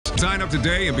Sign up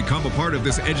today and become a part of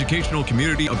this educational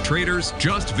community of traders.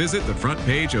 Just visit the front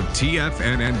page of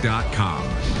TFNN.com.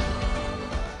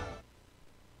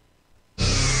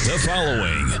 The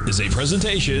following is a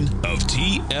presentation of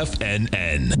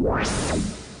TFNN.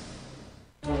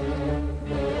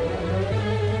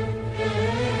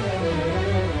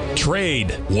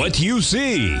 Trade what you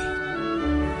see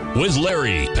with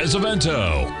Larry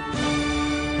Pesavento.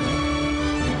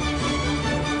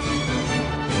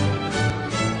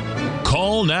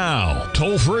 Call now,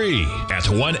 toll free at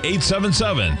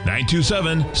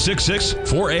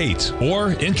 1-877-927-6648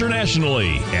 or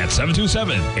internationally at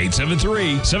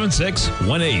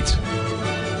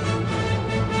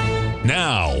 727-873-7618.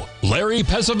 Now, Larry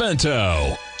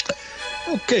Pesavento.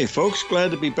 Okay, folks,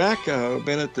 glad to be back.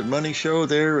 Been at the Money Show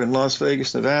there in Las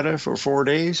Vegas, Nevada for 4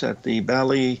 days at the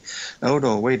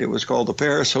it was called the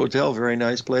Paris Hotel. Very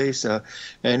nice place.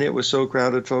 And it was so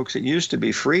crowded, folks. It used to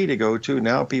be free to go to.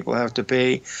 Now people have to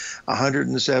pay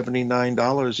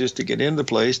 $179 just to get in the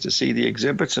place to see the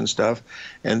exhibits and stuff.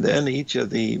 And then each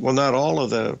of not all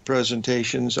of the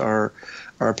presentations are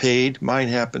paid. Mine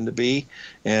happened to be,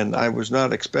 and I was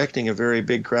not expecting a very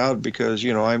big crowd because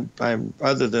I'm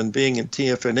other than being in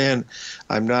TFNN,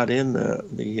 I'm not in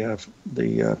the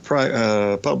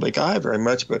public eye very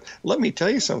much. But let me tell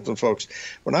you something, folks.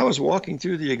 When I was walking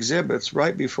through the exhibits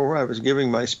right before I was giving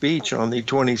my speech on the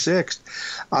 26th,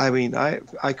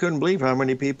 I couldn't believe how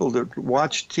many people that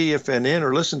watched TFNN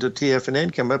or listened to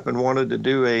TFNN come up and wanted to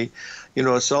do a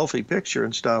selfie picture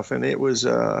and stuff, and it was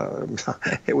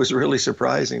it was really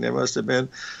surprising. There must have been,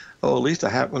 at least a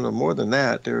half, more than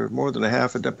that. There were more than a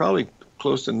half, probably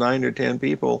close to 9 or 10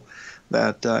 people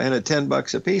that, and at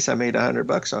 $10 a piece, I made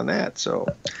 $100 on that. So,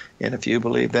 and if you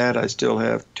believe that, I still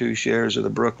have 2 shares of the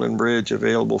Brooklyn Bridge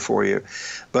available for you.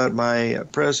 But my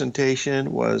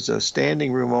presentation was a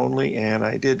standing room only, and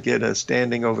I did get a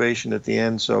standing ovation at the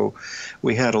end, so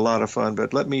we had a lot of fun.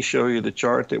 But let me show you the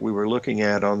chart that we were looking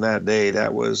at on that day.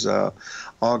 That was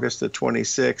August the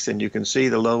 26th, and you can see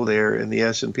the low there in the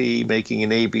S&P making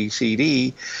an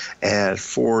ABCD at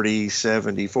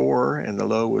 40.74, and the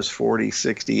low was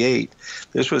 40.68.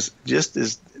 This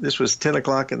was 10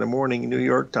 o'clock in the morning New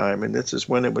York time, and this is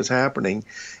when it was happening.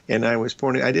 And I was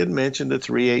pointing. I didn't mention the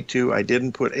 382. I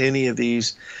didn't put any of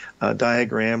these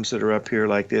diagrams that are up here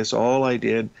like this. All I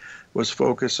did was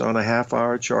focus on a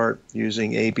half-hour chart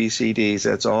using ABCDs.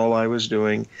 That's all I was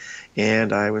doing,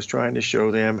 and I was trying to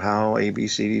show them how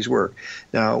ABCDs work.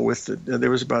 Now,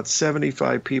 there was about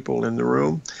 75 people in the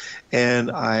room,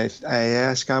 and I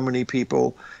asked how many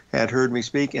people had heard me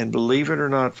speak, and believe it or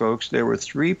not, folks, there were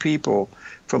 3 people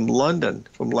from London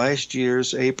from last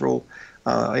year's April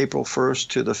 1st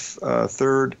to the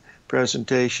 3rd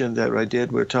presentation that I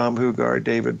did with Tom Hugard,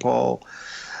 David Paul,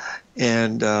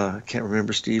 and I can't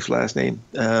remember Steve's last name,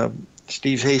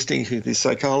 Steve Hastings, the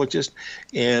psychologist,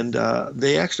 and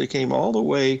they actually came all the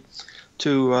way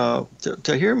to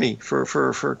hear me for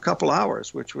a couple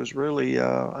hours, which was really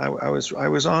I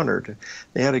was honored.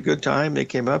 They had a good time. They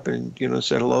came up and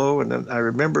said hello, and then I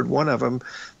remembered one of them.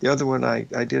 The other one I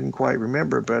didn't quite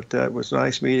remember, but it was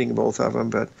nice meeting both of them.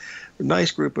 But a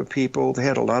nice group of people. They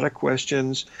had a lot of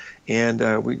questions, and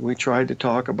we tried to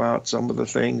talk about some of the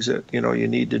things that you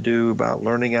need to do about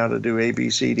learning how to do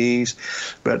ABCDs.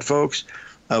 But folks,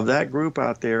 of that group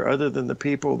out there, other than the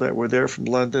people that were there from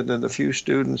London and the few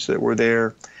students that were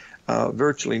there,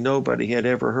 virtually nobody had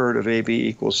ever heard of AB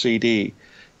equals CD.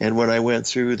 And when I went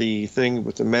through the thing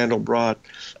with the Mandelbrot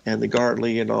and the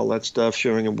Gartley and all that stuff,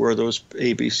 showing them where those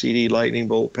ABCD lightning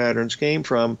bolt patterns came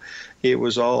from, it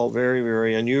was all very,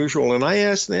 very unusual. And I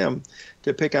asked them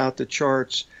to pick out the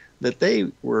charts that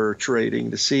they were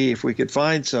trading to see if we could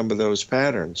find some of those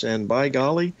patterns. And by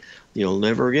golly, you'll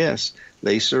never guess.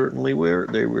 They certainly were.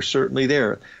 They were certainly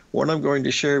there. What I'm going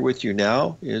to share with you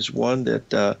now is one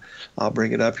that I'll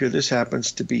bring it up here. This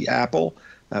happens to be Apple.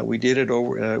 We did it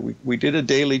over. We did a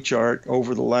daily chart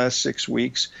over the last 6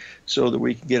 weeks so that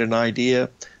we can get an idea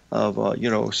of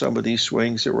some of these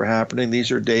swings that were happening.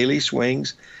 These are daily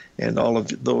swings, and all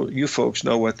of you folks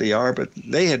know what they are. But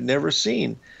they had never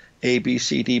seen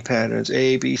ABCD patterns.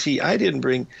 A, B, C. I didn't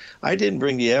bring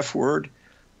the F word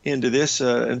into this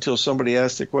until somebody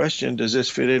asked the question, does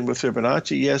this fit in with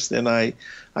Fibonacci? Yes, then I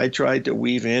tried to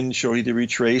weave in, show you the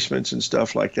retracements and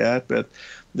stuff like that, but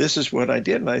this is what I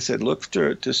did, and I said, look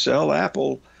to sell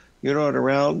Apple, at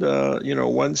around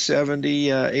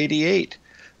 170.88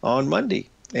 on Monday,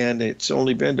 and it's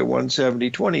only been to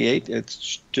 170.28. It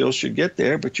still should get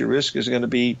there, but your risk is going to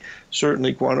be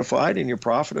certainly quantified, and your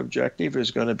profit objective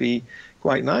is going to be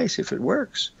quite nice if it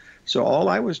works. So all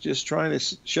I was just trying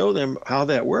to show them how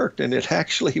that worked, and it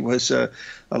actually was a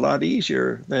lot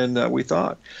easier than we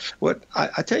thought. What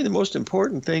I tell you, the most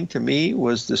important thing to me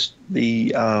was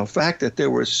the fact that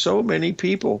there were so many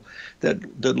people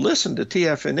that listened to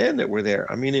TFNN that were there.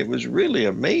 I mean, it was really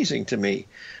amazing to me.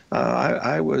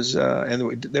 I was,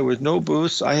 and there was no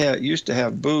booths. I used to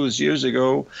have booths years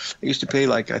ago. I used to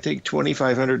pay I think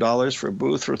 $2,500 for a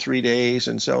booth for 3 days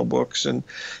and sell books and,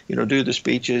 do the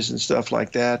speeches and stuff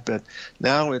like that. But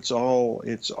now it's all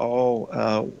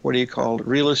what do you call it?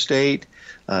 Real estate,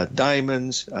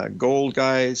 diamonds, gold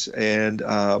guys, and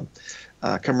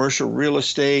commercial real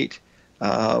estate,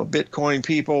 Bitcoin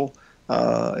people.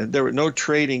 There were no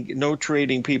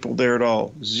trading people there at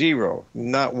all. Zero,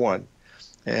 not one.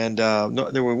 And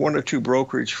there were one or two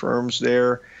brokerage firms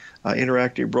there.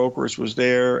 Interactive Brokers was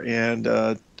there, and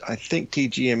I think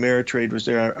TG Ameritrade was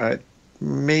there.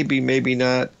 Maybe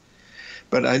not,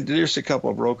 but there's a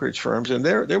couple of brokerage firms, and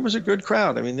there was a good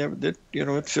crowd. I mean, it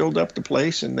filled up the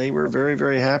place, and they were very,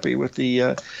 very happy with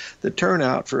the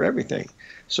turnout for everything.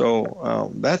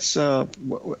 So that's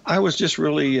I was just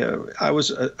really I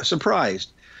was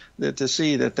surprised to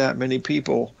see that many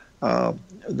people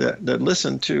that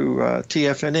listen to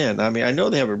TFNN. I mean, I know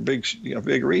they have a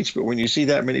big reach, but when you see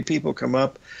that many people come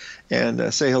up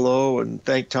and say hello and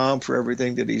thank Tom for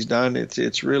everything that he's done,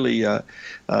 it's really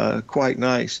quite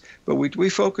nice. But we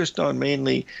focused on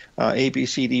mainly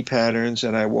ABCD patterns,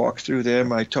 and I walked through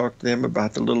them. I talked to them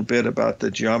about a little bit about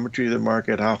the geometry of the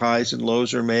market, how highs and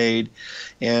lows are made,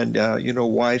 and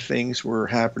why things were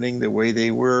happening the way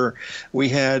they were. We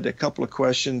had a couple of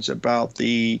questions about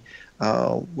the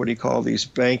what do you call these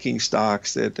banking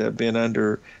stocks that have been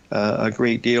under a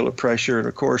great deal of pressure. And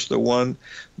of course, the one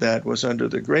that was under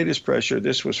the greatest pressure,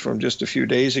 this was from just a few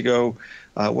days ago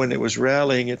when it was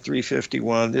rallying at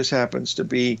 351. This happens to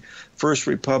be First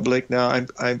Republic. Now,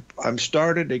 I'm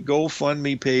started a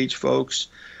GoFundMe page, folks,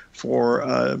 for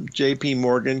JP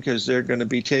Morgan, because they're going to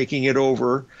be taking it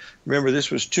over. Remember, this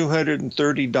was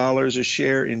 $230 a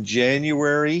share in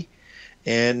January.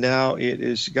 And now it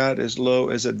has got as low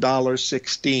as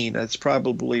 $1.16. That's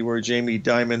probably where Jamie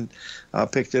Dimon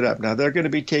picked it up. Now, they're going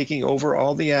to be taking over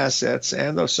all the assets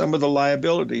and some of the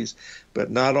liabilities,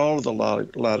 but not all of the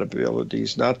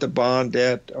liabilities, not the bond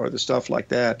debt or the stuff like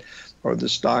that, or the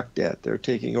stock debt. They're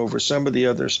taking over some of the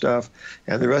other stuff,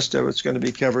 and the rest of it's going to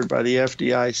be covered by the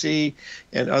FDIC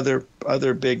and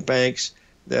other big banks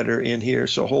that are in here.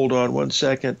 So hold on one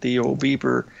second. The old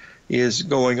beeper is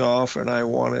going off, and I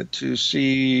wanted to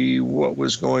see what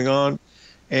was going on,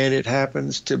 and it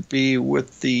happens to be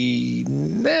with the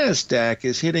NASDAQ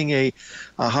is hitting a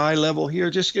high level here.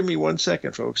 Just give me 1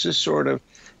 second, folks. This sort of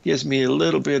gives me a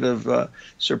little bit of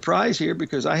surprise here,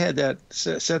 because I had that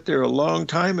set there a long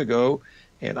time ago,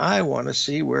 and I want to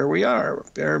see where we are.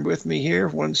 Bear with me here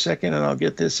 1 second, and I'll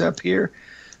get this up here.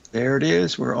 There it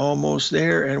is. We're almost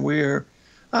there, and we're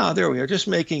there we are. Just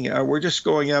making. We're just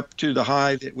going up to the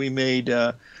high that we made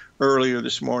earlier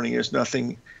this morning. There's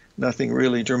nothing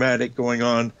really dramatic going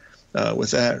on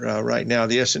with that right now.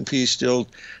 The S&P is still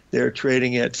there,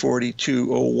 trading at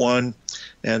 4201,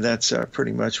 and that's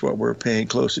pretty much what we're paying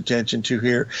close attention to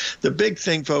here. The big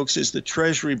thing, folks, is the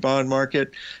Treasury bond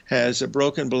market has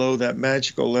broken below that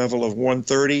magical level of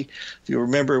 130. If you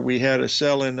remember, we had a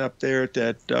sell-in up there at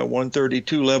that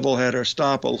 132 level, had our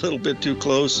stop a little bit too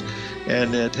close,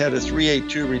 and it had a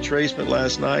 382 retracement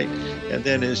last night, and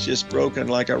then it's just broken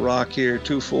like a rock here,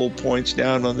 2 full points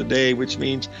down on the day, which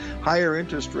means higher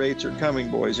interest rates are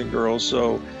coming, boys and girls.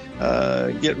 So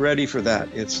get ready for that.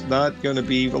 It's not going to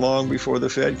be long before the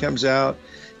Fed comes out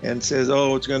and says,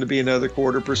 oh, it's going to be another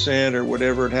 0.25% or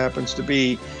whatever it happens to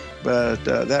be. But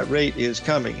that rate is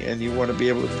coming, and you want to be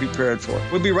able to be prepared for it.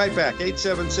 We'll be right back.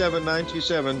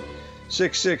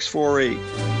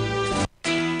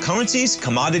 877-927-6648. Currencies,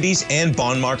 commodities, and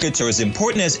bond markets are as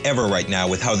important as ever right now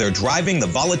with how they're driving the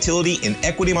volatility in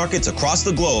equity markets across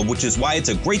the globe, which is why it's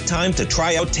a great time to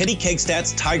try out Teddy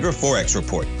Kegstad's Tiger Forex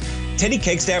Report. Teddy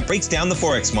Kegstad breaks down the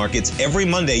Forex markets every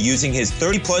Monday using his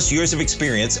 30-plus years of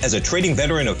experience as a trading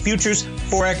veteran of futures,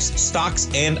 Forex, stocks,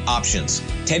 and options.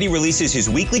 Teddy releases his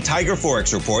weekly Tiger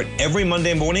Forex Report every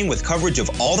Monday morning with coverage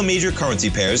of all the major currency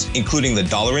pairs, including the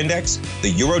dollar index, the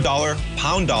euro dollar,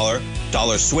 pound dollar,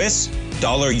 dollar Swiss,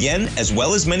 dollar yen, as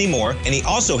well as many more, and he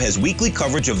also has weekly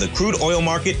coverage of the crude oil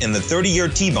market and the 30-year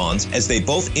T-bonds, as they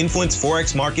both influence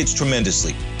Forex markets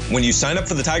tremendously. When you sign up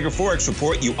for the Tiger Forex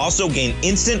Report, you also gain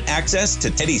instant access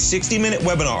to Teddy's 60-minute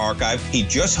webinar archive he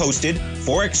just hosted,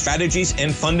 Forex Strategies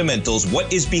and Fundamentals,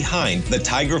 What is Behind the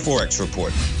Tiger Forex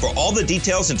Report. For all the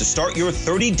details and to start your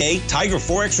 30-day Tiger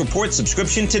Forex Report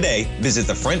subscription today, visit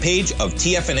the front page of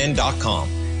TFNN.com.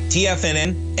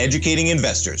 TFNN, educating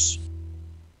investors.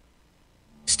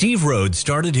 Steve Rhodes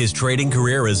started his trading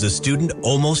career as a student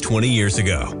almost 20 years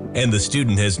ago, and the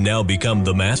student has now become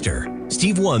the master.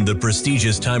 Steve won the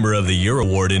prestigious Timer of the Year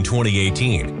award in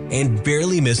 2018 and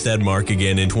barely missed that mark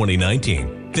again in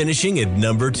 2019, finishing at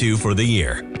number 2 for the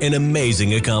year. An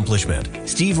amazing accomplishment.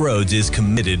 Steve Rhodes is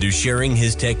committed to sharing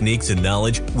his techniques and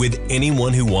knowledge with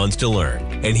anyone who wants to learn,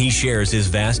 and he shares his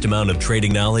vast amount of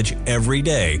trading knowledge every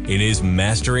day in his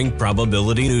Mastering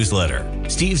Probability newsletter.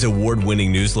 Steve's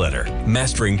award-winning newsletter,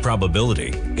 Mastering Probability,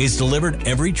 is delivered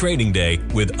every trading day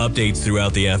with updates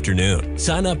throughout the afternoon.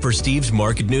 Sign up for Steve's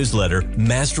market newsletter,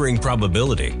 Mastering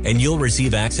Probability, and you'll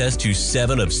receive access to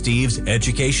 7 of Steve's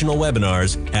educational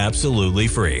webinars absolutely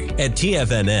free. At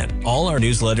TFNN, all our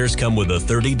newsletters come with a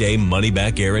 30-day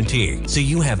money-back guarantee, so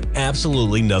you have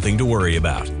absolutely nothing to worry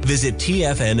about. Visit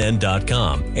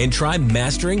TFNN.com and try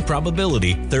Mastering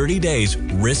Probability 30 days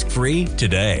risk-free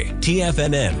today.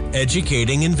 TFNN,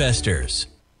 educating investors.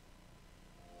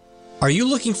 Are you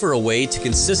looking for a way to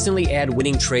consistently add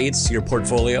winning trades to your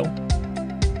portfolio?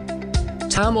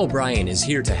 Tom O'Brien is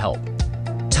here to help.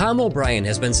 Tom O'Brien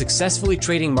has been successfully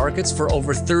trading markets for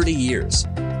over 30 years.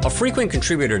 A frequent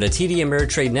contributor to TD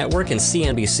Ameritrade Network and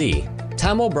CNBC,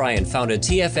 Tom O'Brien founded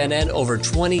TFNN over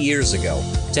 20 years ago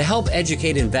to help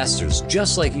educate investors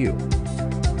just like you.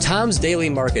 Tom's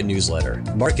daily market newsletter,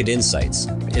 Market Insights,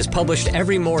 is published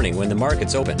every morning when the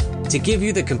markets open to give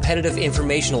you the competitive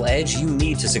informational edge you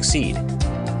need to succeed.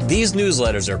 These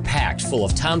newsletters are packed full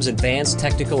of Tom's advanced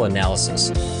technical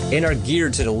analysis and are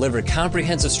geared to deliver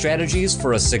comprehensive strategies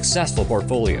for a successful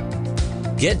portfolio.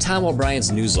 Get Tom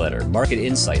O'Brien's newsletter, Market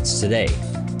Insights, today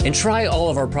and try all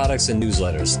of our products and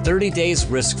newsletters 30 days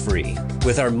risk-free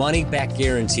with our money-back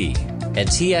guarantee at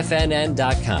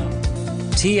TFNN.com.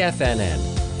 TFNN,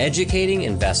 educating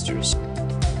investors.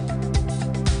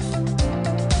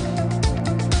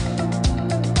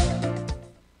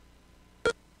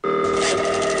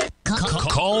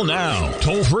 Call now,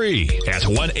 toll free at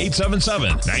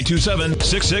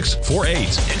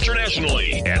 1-877-927-6648.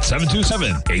 Internationally at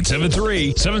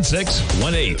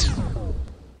 727-873-7618.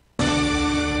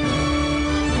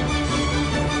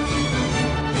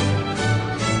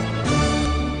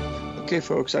 Okay,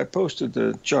 folks, I posted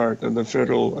the chart of the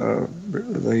Federal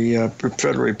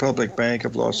Republic Bank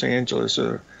of Los Angeles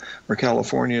or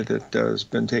California that has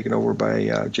been taken over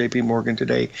by J.P. Morgan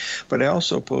today. But I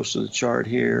also posted a chart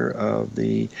here of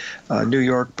the New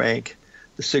York Bank,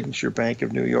 the Signature Bank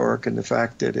of New York, and the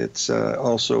fact that it's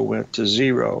also went to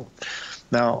zero.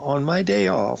 Now, on my day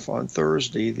off, on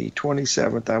Thursday, the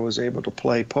 27th, I was able to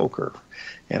play poker.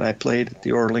 And I played at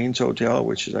the Orleans Hotel,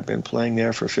 which is, I've been playing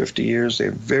there for 50 years. They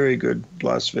have very good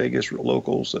Las Vegas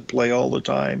locals that play all the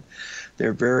time.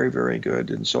 They're very, very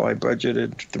good. And so I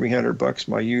budgeted $300,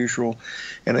 my usual.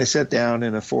 And I sat down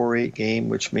in a 4-8 game,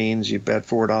 which means you bet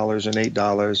 $4 and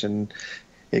 $8, and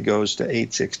it goes to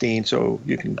 $8.16. So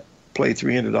you can play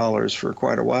 $300 for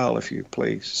quite a while if you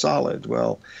play solid.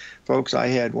 Well, folks, I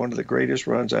had one of the greatest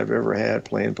runs I've ever had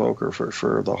playing poker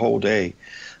for the whole day.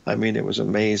 I mean, it was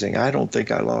amazing. I don't think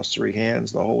I lost 3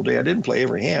 hands the whole day. I didn't play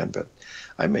every hand, but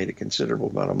I made a considerable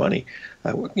amount of money.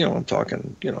 I'm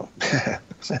talking,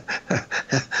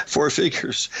 4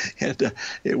 figures. And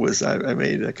it was, I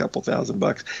made a couple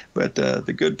 $1,000. But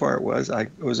the good part was I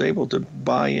was able to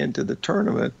buy into the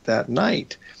tournament that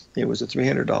night. It was a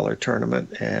 $300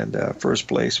 tournament, and first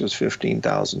place was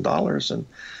 $15,000. And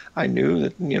I knew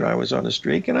that, I was on a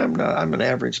streak, and I'm an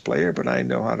average player, but I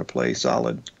know how to play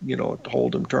solid,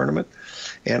 hold'em tournament.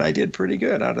 And I did pretty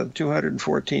good. Out of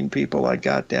 214 people, I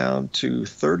got down to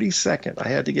 32nd. I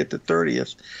had to get to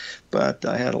 30th, but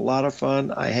I had a lot of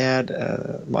fun. I had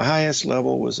my highest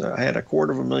level was I had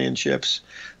 250,000 chips.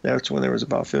 That's when there was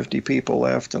about 50 people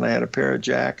left, and I had a pair of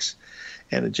jacks,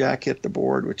 and a jack hit the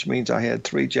board, which means I had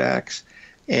 3 jacks,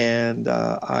 and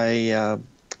I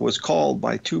was called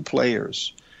by 2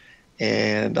 players.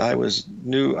 And I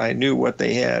knew what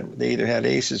they had. They either had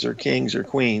aces or kings or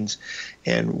queens,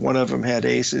 and one of them had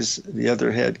aces, the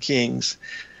other had kings,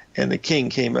 and the king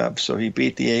came up. So he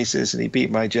beat the aces and he beat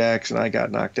my jacks, and I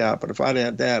got knocked out. But if I'd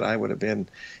had that, I would have been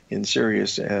in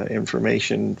serious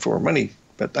information for money.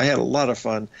 But I had a lot of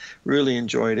fun, really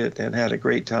enjoyed it, and had a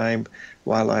great time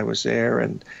while I was there,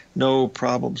 and no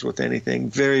problems with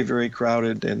anything. Very, very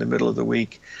crowded in the middle of the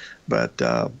week. But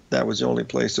that was the only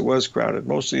place that was crowded.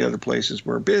 Most of the other places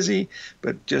were busy,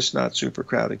 but just not super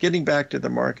crowded. Getting back to the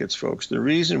markets, folks, the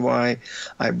reason why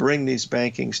I bring these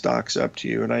banking stocks up to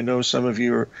you, and I know some of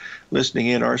you are listening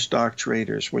in, are stock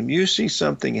traders. When you see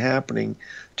something happening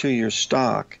to your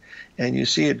stock and you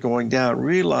see it going down,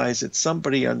 realize that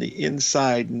somebody on the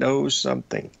inside knows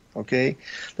something. Okay,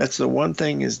 that's the one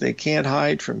thing is they can't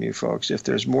hide from you folks. If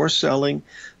there's more selling,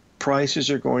 prices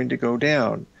are going to go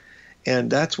down.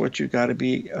 And that's what you got to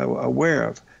be aware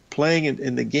of. Playing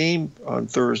in the game on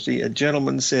Thursday, a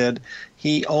gentleman said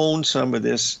he owned some of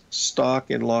this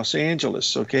stock in Los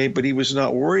Angeles, okay, but he was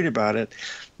not worried about it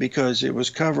because it was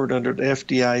covered under the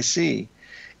FDIC.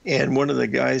 And one of the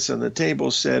guys on the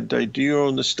table said, "Do you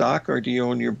own the stock or do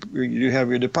you have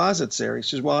your deposits there?" He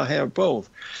says, "Well, I have both."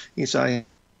 He said,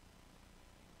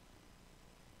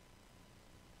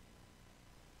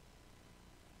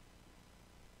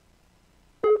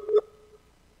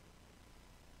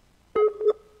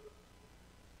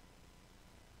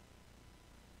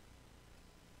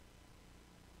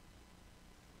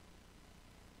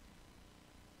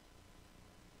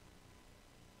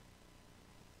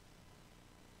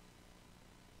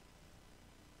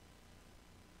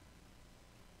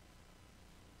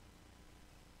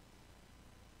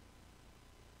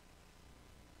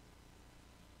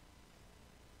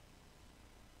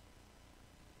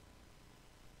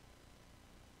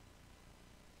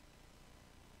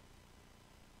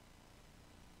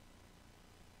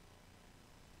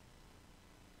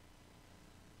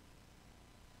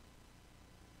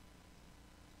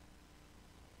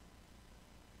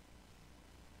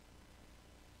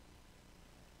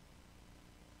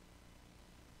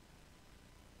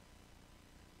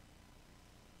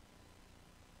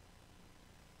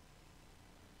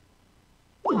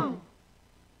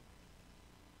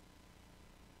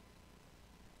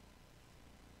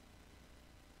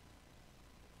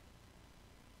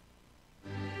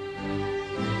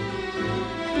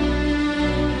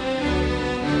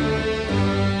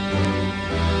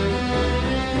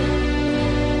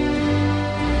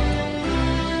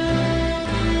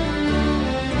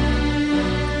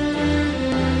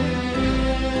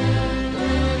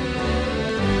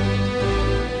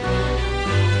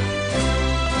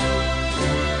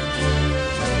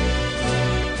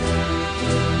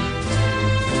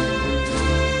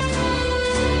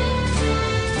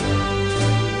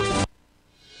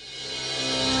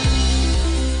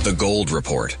 The Gold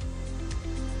Report.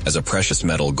 As a precious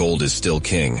metal, gold is still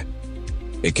king.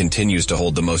 It continues to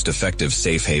hold the most effective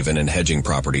safe haven and hedging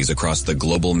properties across the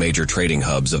global major trading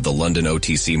hubs of the London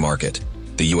OTC market,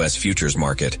 the U.S. futures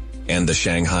market, and the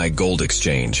Shanghai Gold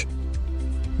Exchange.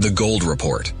 The Gold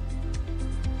Report.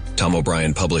 Tom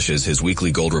O'Brien publishes his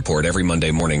weekly gold report every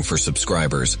Monday morning for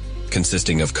subscribers,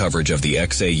 consisting of coverage of the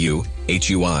XAU,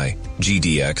 HUI,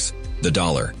 GDX, the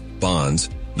dollar, bonds,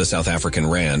 the South African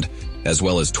rand, as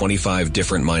well as 25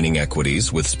 different mining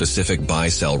equities with specific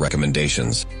buy-sell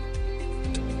recommendations.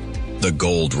 The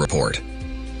Gold Report.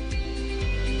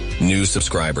 New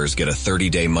subscribers get a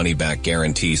 30-day money-back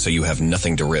guarantee so you have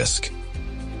nothing to risk.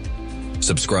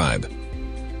 Subscribe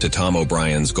to Tom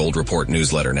O'Brien's Gold Report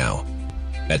newsletter now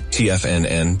at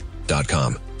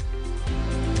TFNN.com.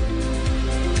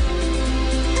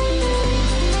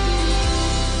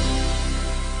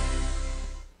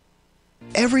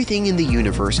 Everything in the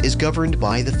universe is governed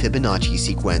by the Fibonacci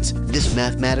sequence. This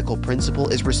mathematical principle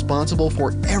is responsible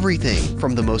for everything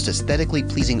from the most aesthetically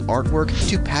pleasing artwork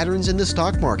to patterns in the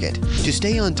stock market. To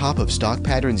stay on top of stock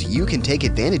patterns you can take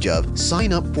advantage of,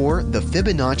 sign up for the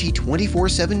Fibonacci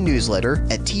 24/7 newsletter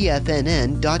at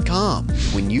TFNN.com.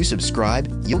 When you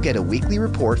subscribe, you'll get a weekly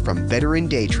report from veteran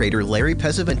day trader Larry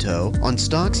Pesavento on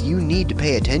stocks you need to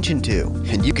pay attention to.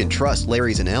 And you can trust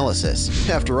Larry's analysis.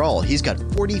 After all, he's got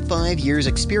 45 years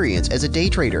experience as a day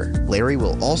trader. Larry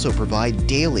will also provide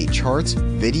daily charts,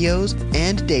 videos,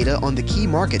 and data on the key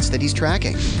markets that he's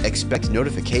tracking. Expect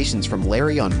notifications from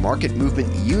Larry on market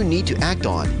movement you need to act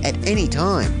on at any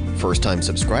time. First-time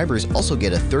subscribers also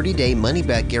get a 30-day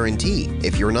money-back guarantee.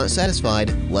 If you're not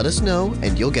satisfied, let us know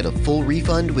and you'll get a full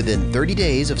refund within 30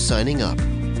 days of signing up.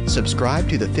 Subscribe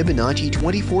to the Fibonacci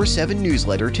 24/7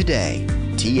 newsletter today.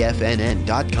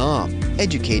 TFNN.com,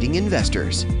 educating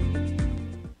investors.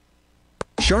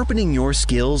 Sharpening your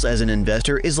skills as an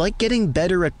investor is like getting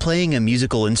better at playing a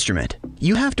musical instrument.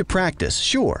 You have to practice,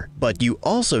 sure, but you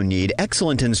also need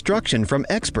excellent instruction from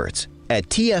experts. At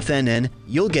TFNN,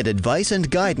 you'll get advice and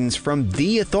guidance from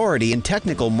the authority in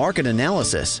technical market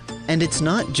analysis. And it's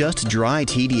not just dry,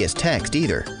 tedious text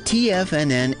either.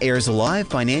 TFNN airs live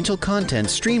financial content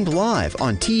streamed live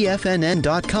on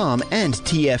TFNN.com and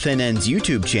TFNN's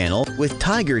YouTube channel with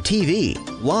Tiger TV,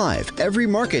 live every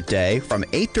market day from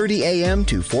 8:30 a.m.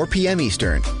 to 4 p.m.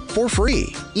 Eastern, for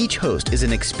free. Each host is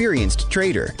an experienced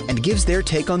trader and gives their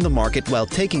take on the market while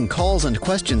taking calls and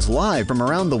questions live from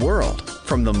around the world.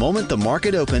 From the moment the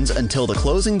market opens until the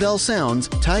closing bell sounds,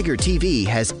 Tiger TV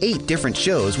has 8 different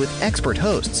shows with expert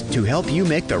hosts to help you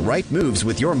make the right moves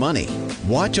with your money.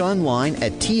 Watch online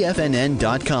at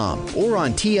TFNN.com or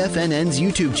on TFNN's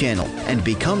YouTube channel and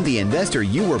become the investor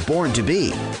you were born to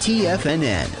be.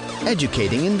 TFNN,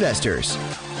 educating investors.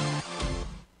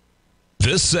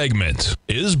 This segment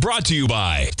is brought to you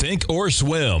by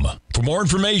Thinkorswim. For more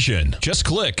information, just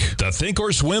click the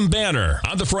Thinkorswim banner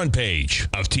on the front page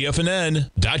of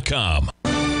TFNN.com.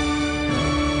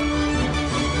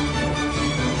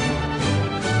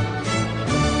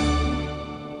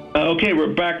 Okay,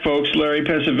 we're back, folks. Larry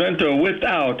Pesavento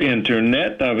without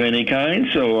internet of any kind,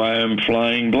 so I am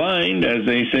flying blind, as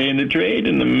they say in the trade.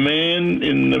 And the man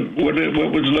in the, what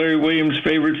was Larry Williams'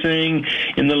 favorite saying?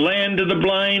 In the land of the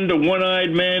blind, the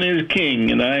one-eyed man is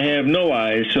king, and I have no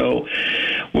eyes. So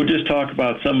we'll just talk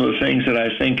about some of the things that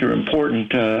I think are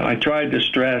important. I tried to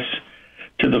stress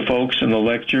to the folks in the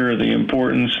lecture the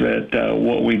importance that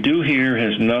what we do here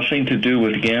has nothing to do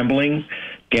with gambling.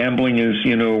 Gambling is,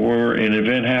 where an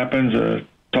event happens, a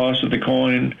toss of the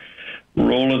coin,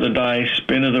 roll of the dice,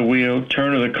 spin of the wheel,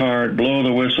 turn of the card, blow of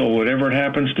the whistle, whatever it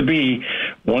happens to be.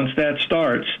 Once that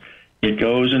starts, it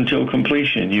goes until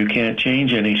completion. You can't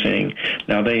change anything.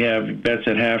 Now, they have bets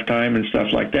at halftime and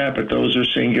stuff like that, but those are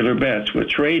singular bets. With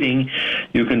trading,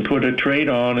 you can put a trade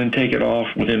on and take it off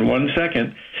within 1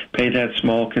 second, pay that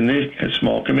small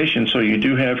commission, so you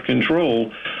do have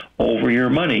control over your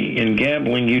money. In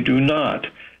gambling, you do not.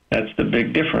 That's the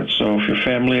big difference. So if your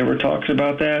family ever talks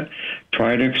about that,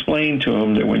 try to explain to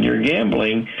them that when you're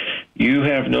gambling, you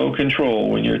have no control.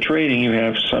 When you're trading, you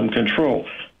have some control.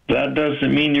 That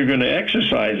doesn't mean you're going to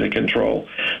exercise the control.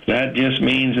 That just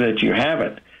means that you have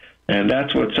it. And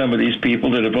that's what some of these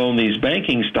people that have owned these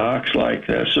banking stocks, like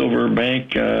Silver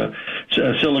Bank,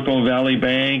 Silicon Valley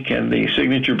Bank, and the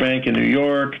Signature Bank in New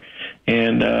York,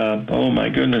 and oh my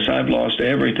goodness, I've lost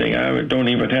everything. I don't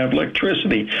even have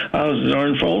electricity. How's the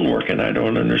darn phone working? I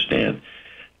don't understand.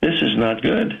 This is not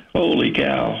good. Holy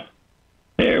cow.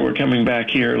 There, we're coming back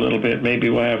here a little bit. Maybe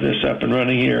we'll have this up and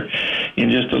running here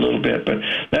in just a little bit. But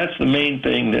that's the main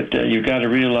thing that you've got to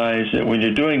realize, that when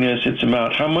you're doing this, it's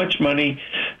about how much money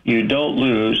you don't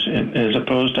lose as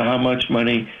opposed to how much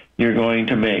money you're going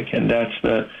to make. And that's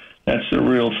the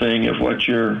real thing of what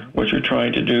you're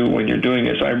trying to do when you're doing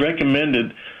this. I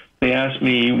recommended, they asked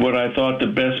me what I thought the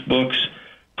best books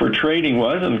for trading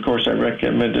was, and of course I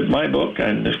recommended my book,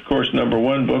 and of course number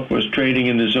one book was Trading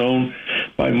in the Zone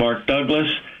by Mark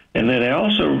Douglas, and then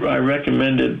I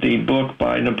recommended the book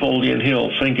by Napoleon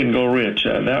Hill, Think and Go Rich.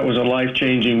 That was a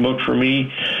life-changing book for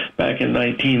me back in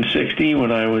 1960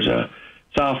 when I was a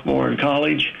sophomore in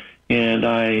college, and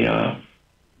I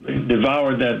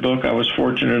devoured that book. I was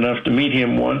fortunate enough to meet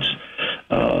him once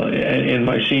in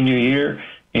my senior year,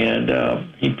 and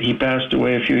he passed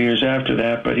away a few years after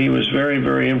that, but he was very,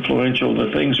 very influential.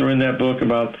 The things are in that book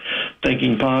about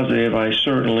thinking positive. I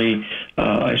certainly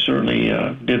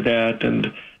did that,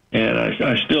 and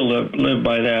I still live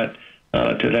by that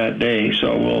to that day.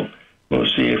 So we'll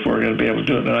see if we're going to be able to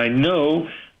do it. And I know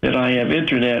that I have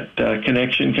internet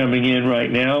connection coming in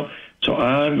right now, so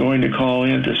I'm going to call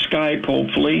into Skype,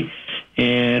 hopefully,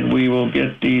 and we will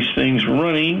get these things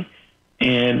running.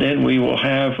 And then we will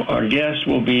have, our guest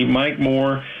will be Mike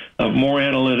Moore of Moore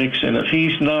Analytics. And if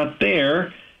he's not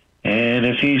there,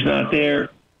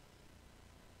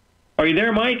 are you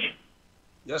there, Mike?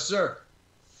 Yes, sir.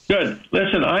 Good.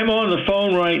 Listen, I'm on the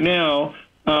phone right now.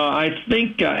 I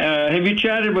think, have you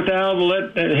chatted with Al?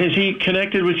 Has he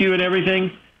connected with you and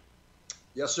everything?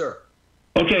 Yes, sir.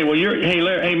 Okay, well,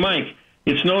 hey, Mike,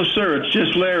 it's no sir, it's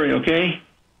just Larry, okay?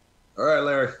 All right,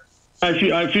 Larry. I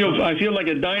feel like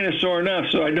a dinosaur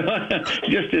enough, so I know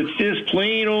it's just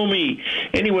plain old me.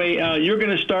 Anyway, you're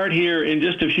going to start here in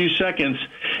just a few seconds,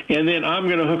 and then I'm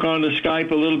going to hook on to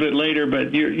Skype a little bit later.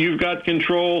 But you've got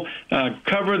control.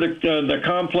 Cover the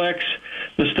complex,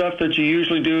 the stuff that you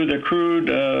usually do, the crude,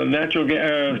 natural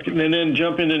gas, and then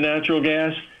jump into natural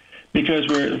gas, because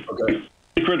we're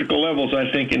critical levels,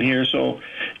 I think, in here. So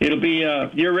it'll be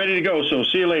you're ready to go. So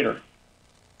see you later.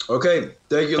 Okay,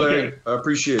 thank you, Larry. Okay. I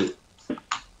appreciate it.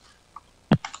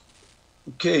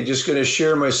 Okay, just going to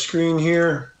share my screen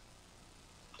here.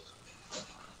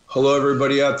 Hello,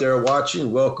 everybody out there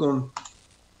watching. Welcome.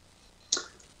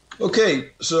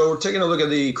 Okay, so we're taking a look at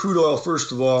the crude oil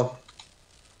first of all.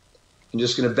 I'm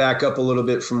just going to back up a little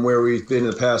bit from where we've been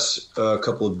in the past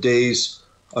couple of days.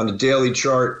 On the daily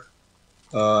chart,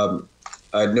 I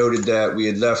noted that we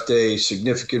had left a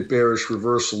significant bearish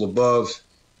reversal above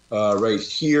right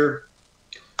here.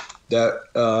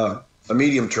 That a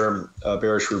medium-term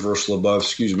bearish reversal above,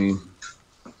 excuse me.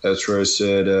 That's where I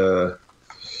said the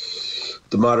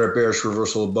moderate bearish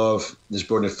reversal above is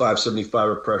born at 575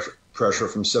 of pressure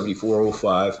from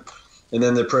 74.05. and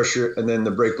then the pressure, and then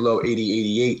the break below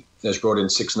 80.88 has brought in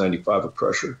 695 of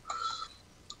pressure.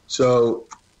 So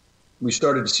we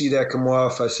started to see that come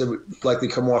off. I said we'd likely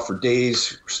come off for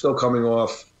days. We're still coming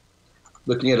off.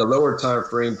 Looking at a lower time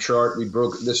frame chart,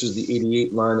 this is the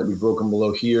 88 line that we've broken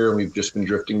below here, and we've just been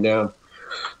drifting down.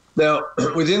 Now,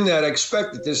 within that, I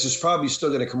expect that this is probably still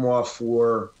going to come off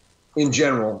in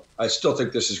general, I still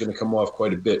think this is going to come off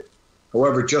quite a bit.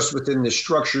 However, just within the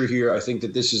structure here, I think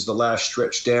that this is the last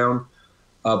stretch down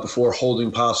before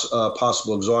holding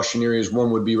possible exhaustion areas.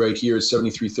 One would be right here at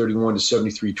 73.31 to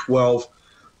 73.12.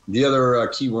 The other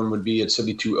key one would be at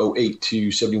 72.08 to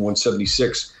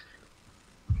 71.76,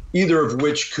 either of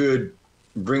which could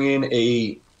bring in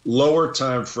a lower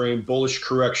time frame bullish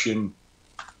correction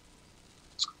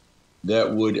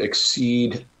that would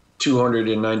exceed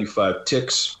 295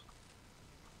 ticks.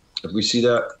 If we see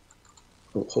that,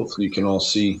 hopefully you can all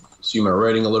see my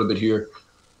writing a little bit here.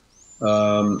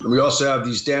 We also have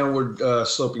these downward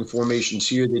sloping formations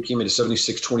here. They came in at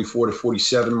 76.24 to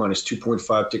 47, minus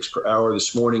 2.5 ticks per hour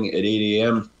this morning at 8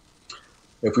 a.m.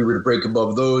 If we were to break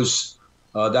above those,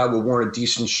 that would warrant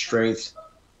decent strength.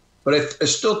 But I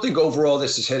still think overall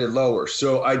this is headed lower.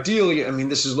 So ideally, I mean,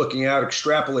 this is looking out,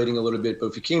 extrapolating a little bit. But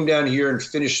if we came down here and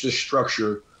finished this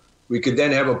structure, we could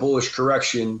then have a bullish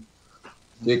correction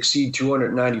to exceed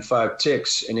 295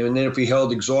 ticks. And then if we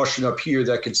held exhaustion up here,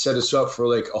 that could set us up for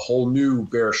like a whole new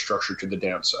bearish structure to the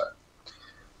downside.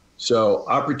 So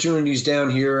opportunities down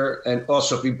here. And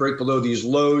also if we break below these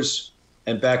lows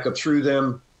and back up through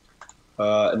them,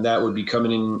 and that would be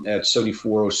coming in at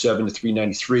 74.07 to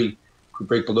 393. If we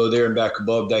break below there and back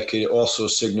above, that could also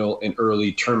signal an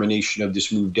early termination of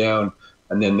this move down,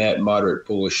 and then that moderate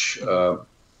bullish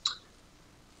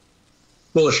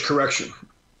correction.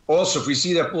 Also, if we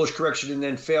see that bullish correction and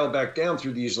then fail back down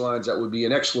through these lines, that would be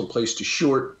an excellent place to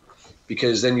short,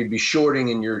 because then you'd be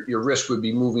shorting and your risk would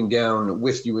be moving down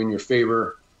with you in your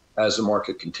favor as the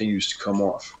market continues to come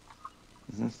off.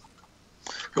 Mm-hmm.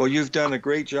 Well, you've done a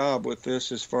great job with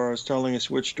this as far as telling us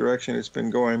which direction it's been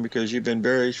going, because you've been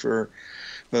bearish for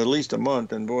at least a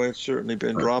month, and boy, it's certainly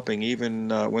been dropping. Even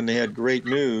when they had great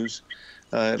news,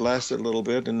 it lasted a little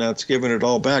bit, and that's given it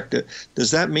all back. Does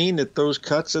that mean that those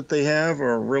cuts that they have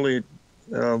are really,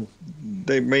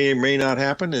 they may or may not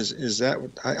happen? Is that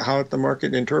how the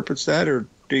market interprets that, or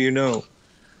do you know?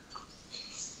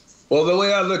 Well, the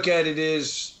way I look at it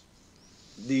is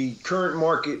the current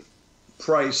market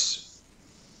price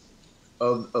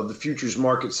of the futures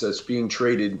markets that's being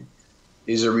traded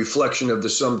is a reflection of the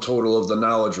sum total of the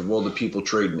knowledge of all the people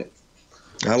trading it.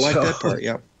 I like that part,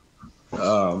 yeah.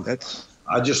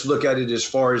 I just look at it as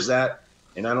far as that,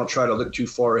 and I don't try to look too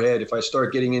far ahead. If I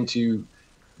start getting into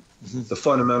the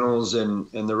fundamentals and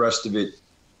the rest of it,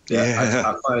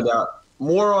 I find out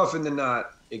more often than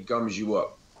not it gums you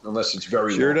up, unless it's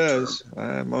very sure long does.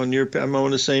 term. I'm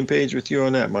on the same page with you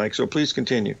on that, Mike. So please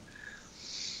continue.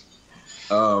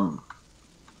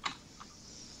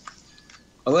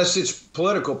 Unless it's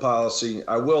political policy,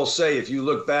 I will say if you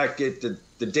look back at the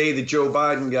day that Joe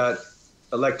Biden got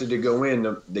elected to go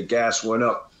in, the gas went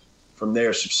up from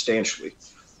there substantially.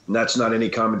 And that's not any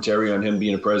commentary on him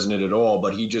being a president at all,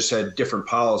 but he just had different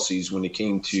policies when it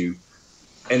came to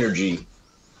energy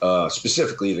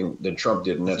specifically than Trump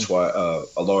did. And that's why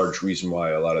a large reason why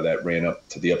a lot of that ran up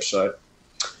to the upside.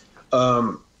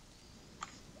 Okay,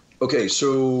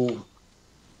 so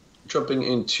jumping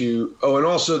into, and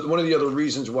also one of the other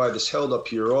reasons why this held up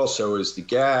here also is the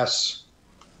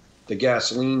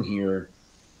gasoline here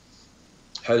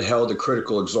had held a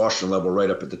critical exhaustion level right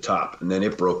up at the top, and then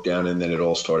it broke down, and then it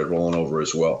all started rolling over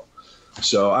as well.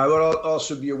 So I would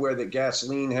also be aware that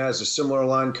gasoline has a similar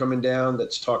line coming down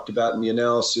that's talked about in the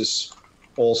analysis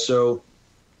also.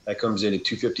 That comes in at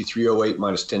 253.08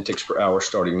 minus 10 ticks per hour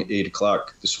starting at 8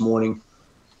 o'clock this morning.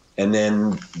 And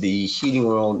then the heating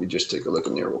oil, let me just take a look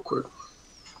in there real quick.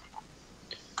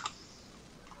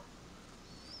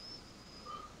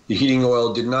 The heating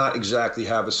oil did not exactly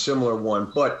have a similar one,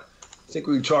 but I think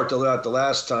we talked about the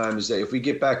last time is that if we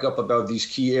get back up above these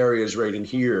key areas right in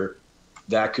here,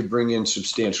 that could bring in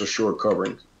substantial short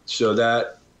covering. So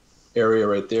that area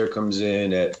right there comes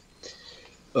in at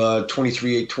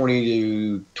 23,820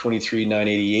 to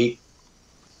 23,988.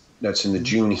 That's in the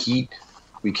June heat.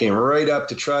 We came right up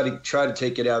to try to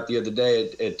take it out the other day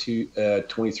at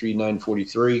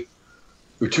 23,943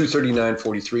 or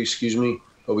 239.43, excuse me,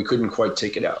 but we couldn't quite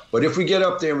take it out. But if we get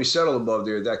up there and we settle above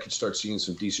there, that could start seeing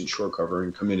some decent short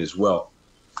covering come in as well.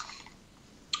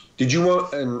 Did you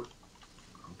want, and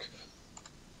okay,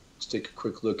 let's take a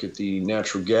quick look at the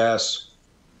natural gas.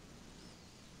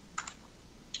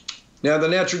 Now, the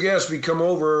natural gas, we come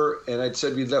over, and I'd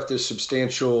said we left this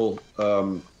substantial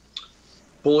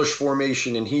bullish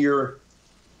formation in here.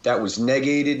 That was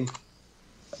negated.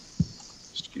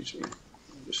 Excuse me.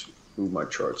 Just move my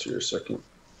charts here a second.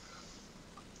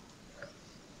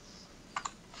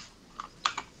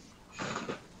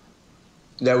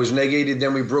 That was negated.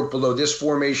 Then we broke below this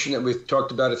formation that we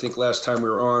talked about, I think, last time we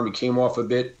were on. We came off a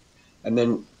bit and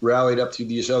then rallied up through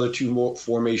these other two more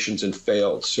formations and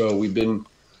failed. So we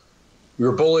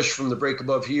were bullish from the break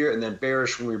above here and then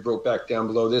bearish when we broke back down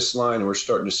below this line, and we're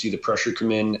starting to see the pressure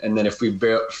come in. And then if we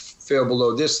fail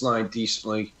below this line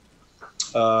decently,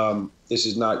 this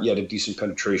is not yet a decent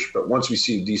penetration, but once we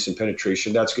see a decent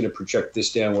penetration, that's going to project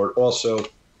this downward also,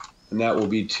 and that will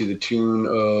be to the tune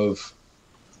of,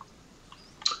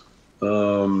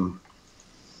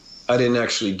 I didn't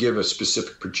actually give a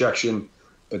specific projection,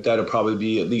 but that'll probably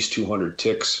be at least 200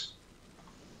 ticks.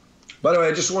 By the way,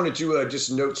 I just wanted to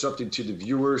just note something to the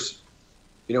viewers.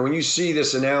 You know, when you see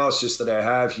this analysis that I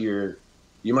have here,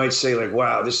 you might say like,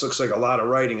 wow, this looks like a lot of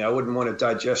writing. I wouldn't want to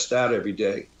digest that every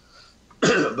day.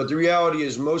 But the reality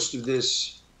is most of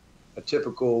this, a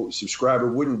typical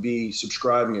subscriber wouldn't be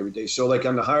subscribing every day. So like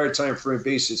on the higher time frame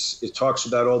basis, it talks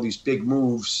about all these big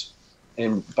moves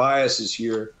and biases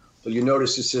here, but you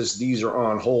notice it says these are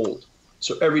on hold.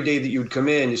 So every day that you would come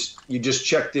in, you just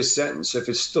check this sentence. If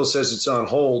it still says it's on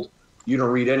hold, you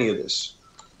don't read any of this,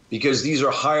 because these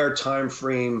are higher time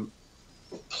frame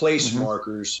place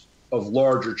markers of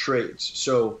larger trades.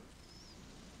 So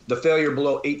the failure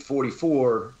below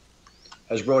 844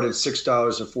 has brought in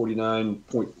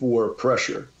 $6.49.4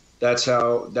 pressure.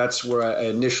 That's where I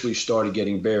initially started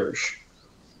getting bearish.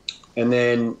 And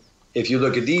then if you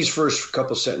look at these first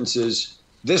couple sentences,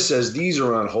 this says these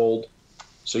are on hold,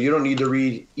 so you don't need to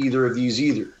read either of these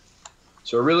either.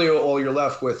 So really all you're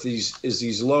left with is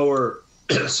these lower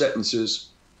sentences.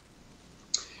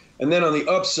 And then on the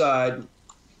upside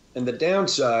and the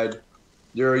downside,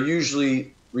 there are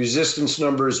usually resistance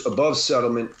numbers above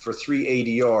settlement for 3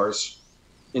 ADRs.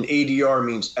 And ADR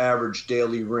means average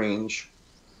daily range,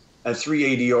 and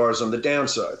 3 ADRs on the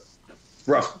downside,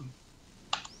 roughly.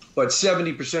 But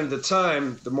 70% of the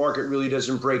time, the market really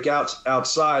doesn't break out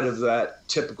outside of that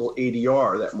typical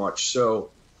ADR that much. So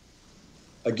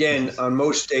again, on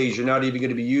most days, you're not even going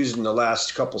to be using the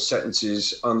last couple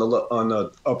sentences on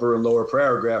the upper and lower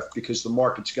paragraph, because the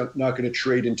market's not going to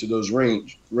trade into those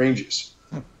ranges.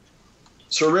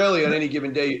 So really, on any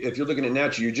given day, if you're looking at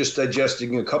natural, you're just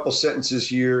digesting a couple sentences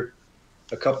here,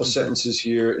 a couple sentences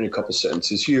here, and a couple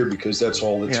sentences here, because that's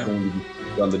all that's going to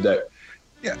be on the day.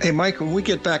 Yeah. Hey, Mike, when we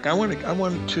get back, I want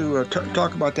to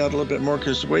talk about that a little bit more,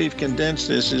 because the way you've condensed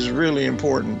this is really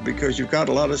important, because you've got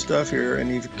a lot of stuff here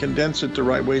and you've condensed it the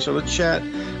right way. So let's chat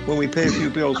when we pay a few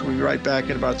bills. We'll be right back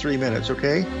in about 3 minutes,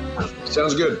 okay?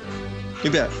 Sounds good. You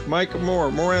bet. Mike,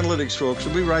 more analytics, folks.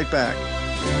 We'll be right back.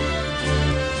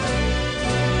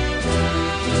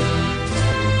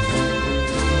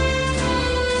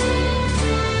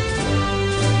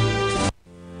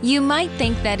 You might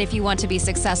think that if you want to be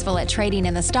successful at trading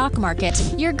in the stock market,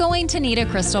 you're going to need a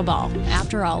crystal ball.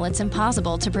 After all, it's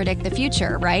impossible to predict the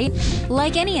future, right?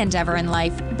 Like any endeavor in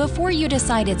life, before you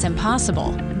decide it's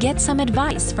impossible, get some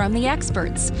advice from the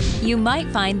experts. You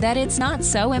might find that it's not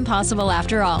so impossible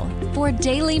after all. For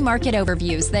daily market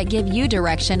overviews that give you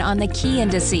direction on the key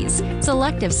indices,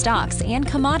 selective stocks, and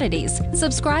commodities,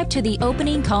 subscribe to the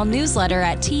Opening Call newsletter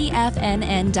at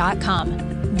TFNN.com.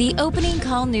 The Opening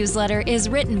Call newsletter is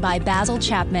written by Basil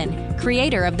Chapman,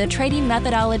 creator of the trading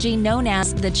methodology known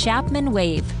as the Chapman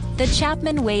Wave. The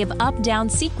Chapman Wave up-down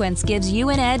sequence gives you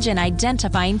an edge in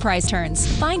identifying price turns,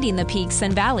 finding the peaks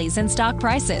and valleys in stock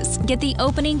prices. Get the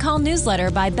Opening Call newsletter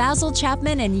by Basil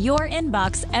Chapman in your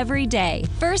inbox every day.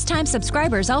 First-time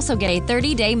subscribers also get a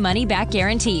 30-day money-back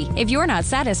guarantee. If you're not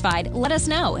satisfied, let us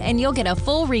know, and you'll get a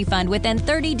full refund within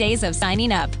 30 days of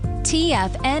signing up.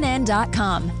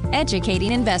 TFNN.com,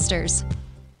 educating investors.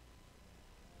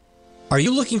 Are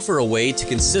you looking for a way to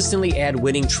consistently add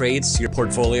winning trades to your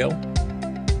portfolio?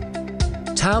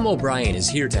 Tom O'Brien is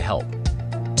here to help.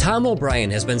 Tom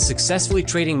O'Brien has been successfully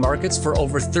trading markets for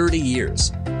over 30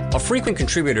 years. A frequent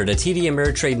contributor to TD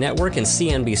Ameritrade Network and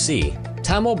CNBC,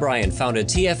 Tom O'Brien founded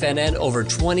TFNN over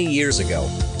 20 years ago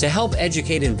to help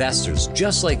educate investors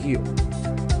just like you.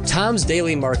 Tom's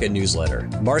daily market newsletter,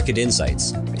 Market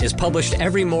Insights, is published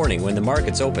every morning when the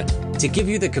market's open to give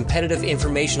you the competitive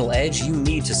informational edge you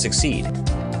need to succeed.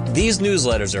 These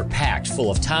newsletters are packed full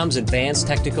of Tom's advanced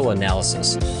technical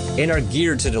analysis and are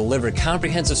geared to deliver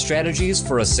comprehensive strategies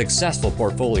for a successful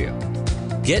portfolio.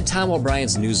 Get Tom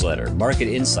O'Brien's newsletter, Market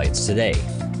Insights, today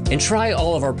And try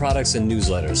all of our products and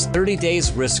newsletters 30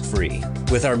 days risk-free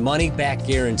with our money-back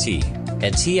guarantee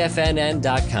at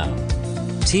TFNN.com.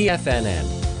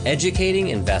 TFNN, educating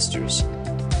investors.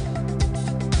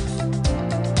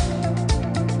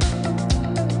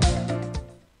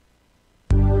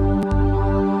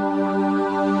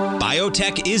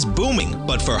 Biotech is booming,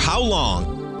 but for how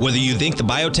long? Whether you think the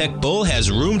biotech bull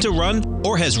has room to run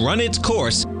or has run its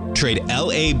course, trade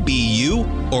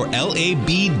LABU or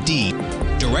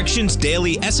LABD. Direction's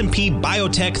daily S&P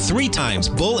Biotech 3 times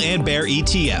bull and bear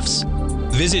ETFs.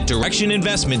 Visit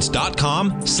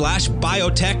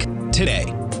directioninvestments.com/biotech today.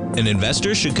 An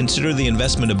investor should consider the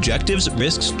investment objectives,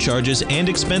 risks, charges, and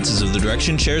expenses of the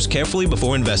Direction shares carefully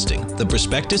before investing. The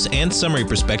prospectus and summary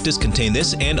prospectus contain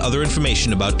this and other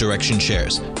information about Direction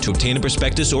shares. To obtain a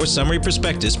prospectus or summary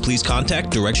prospectus, please contact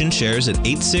Direction shares at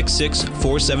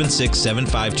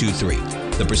 866-476-7523.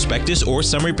 The prospectus or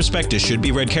summary prospectus should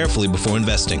be read carefully before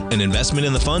investing. An investment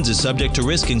in the funds is subject to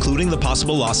risk, including the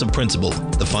possible loss of principal.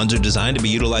 The funds are designed to be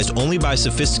utilized only by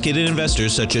sophisticated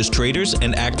investors such as traders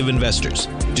and active investors.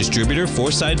 Distributor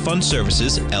Foreside Fund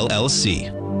Services, LLC.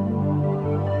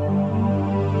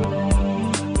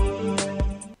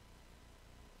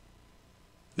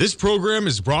 This program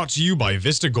is brought to you by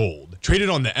Vista Gold, traded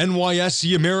on the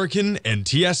NYSE American and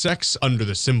TSX under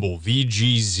the symbol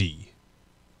VGZ.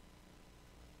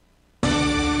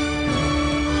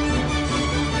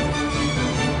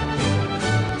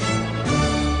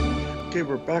 Okay,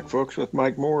 we're back, folks, with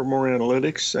Mike Moore, More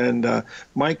Analytics. And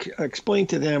Mike, explain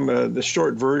to them the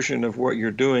short version of what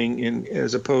you're doing,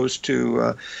 as opposed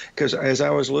to, because as I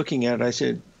was looking at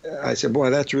it, I said, boy,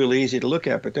 that's really easy to look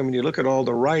at. But then when you look at all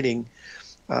the writing,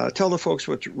 tell the folks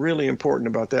what's really important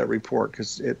about that report,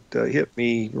 because it hit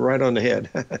me right on the head.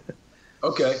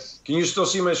 Okay. Can you still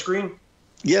see my screen?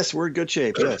 Yes, we're in good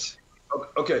shape, yes.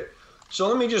 Okay. So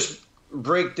let me just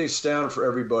break this down for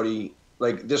everybody,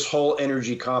 like this whole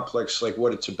energy complex, like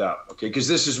what it's about, okay? Because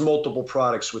this is multiple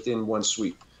products within one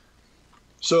suite.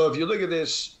 So if you look at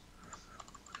this,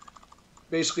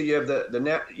 basically you have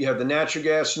the natural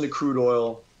gas and the crude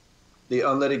oil, the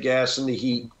unleaded gas and the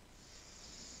heat,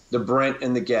 the Brent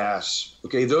and the gas.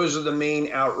 Okay, those are the main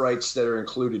outrights that are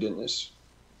included in this.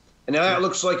 And now that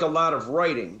looks like a lot of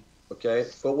writing, okay?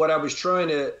 But what I was trying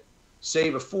to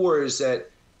say before is that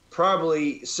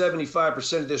probably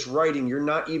 75% of this writing you're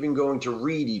not even going to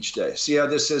read each day. See how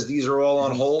this says these are all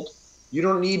on hold? You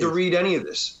don't need to read any of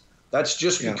this. That's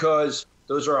just because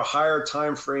those are a higher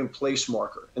time frame place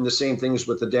marker. And the same thing is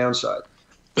with the downside.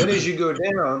 Then as you go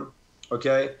down,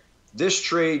 okay, this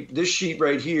sheet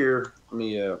right here, let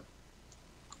me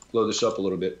blow this up a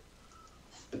little bit.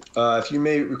 If you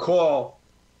may recall,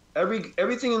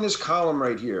 everything in this column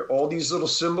right here, all these little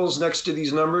symbols next to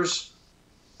these numbers,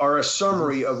 are a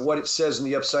summary of what it says in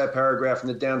the upside paragraph and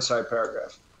the downside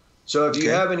paragraph. So if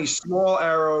you have any small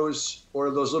arrows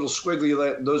or those little squiggly,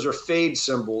 those are fade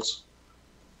symbols.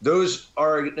 Those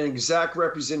are an exact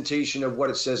representation of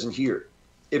what it says in here.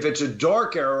 If it's a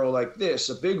dark arrow like this,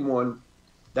 a big one,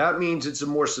 that means it's a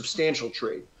more substantial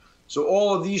trade. So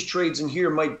all of these trades in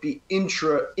here might be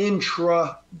intra-day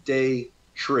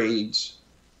trades,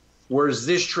 whereas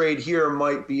this trade here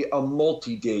might be a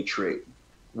multi-day trade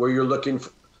where you're looking for.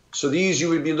 So these you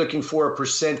would be looking for a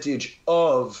percentage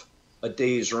of a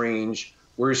day's range,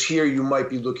 whereas here you might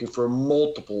be looking for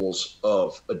multiples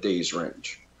of a day's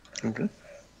range. Okay,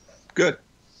 good.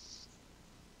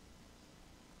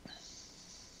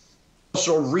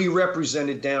 Also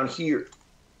re-represented down here.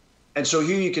 And so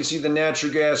here you can see the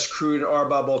natural gas, crude, and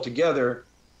RBOB all together.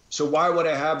 So why would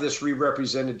I have this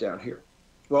re-represented down here?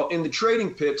 Well, in the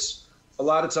trading pits, a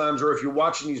lot of times, or if you're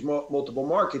watching these multiple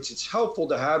markets, it's helpful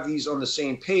to have these on the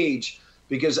same page,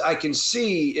 because I can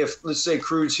see if, let's say,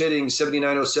 crude's hitting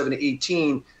 79.07 to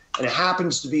 18, and it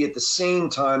happens to be at the same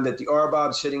time that the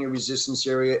RBOB's hitting a resistance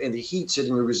area and the heat's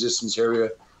hitting a resistance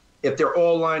area. If they're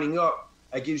all lining up,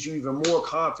 that gives you even more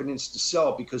confidence to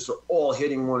sell because they're all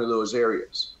hitting one of those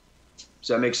areas. Does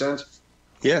that make sense?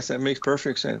 Yes, that makes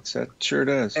perfect sense. That sure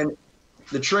does. And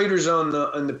the traders on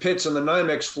the pits on the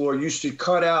NYMEX floor used to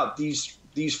cut out these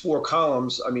four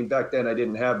columns. I mean, back then I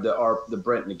didn't have the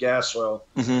Brent and the gas oil,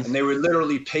 and they would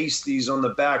literally paste these on the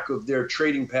back of their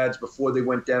trading pads before they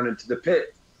went down into the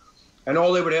pit. And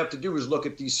all they would have to do was look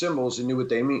at these symbols and knew what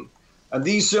they mean. And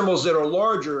these symbols that are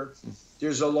larger,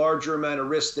 there's a larger amount of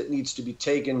risk that needs to be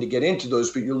taken to get into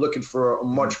those, but you're looking for a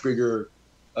much bigger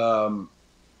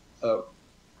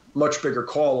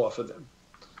call off of them.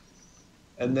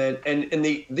 And then, and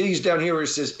these down here where it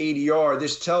says ADR,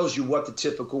 this tells you what the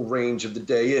typical range of the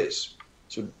day is.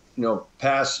 So,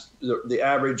 past the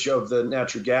average of the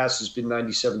natural gas has been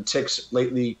 97 ticks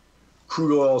lately.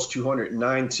 Crude oil is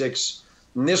 209 ticks.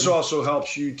 And this also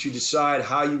helps you to decide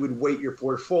how you would weight your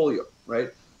portfolio, right?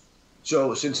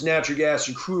 So since natural gas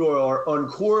and crude oil are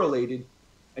uncorrelated,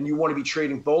 and you want to be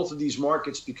trading both of these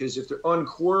markets, because if they're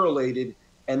uncorrelated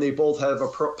and they both have a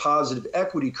positive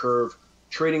equity curve,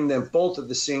 trading them both at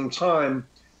the same time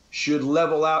should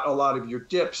level out a lot of your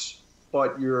dips,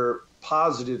 but your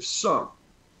positive some.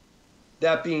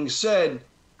 That being said,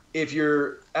 if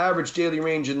your average daily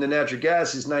range in the natural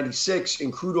gas is 96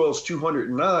 and crude oil is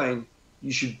 209,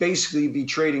 you should basically be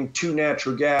trading 2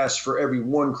 natural gas for every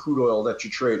 1 crude oil that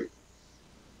you're trading.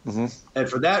 Mm-hmm. And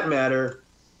for that matter,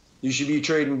 you should be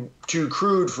trading 2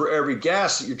 crude for every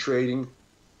gas that you're trading.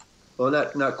 Well,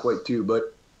 not quite 2,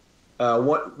 but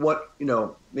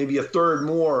maybe a third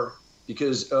more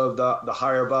because of the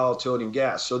higher volatility in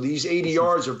gas. So these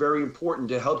ADRs are very important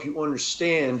to help you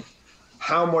understand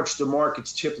how much the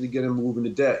market's typically going to move in a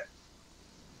day.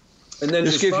 And then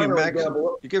this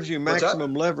gives you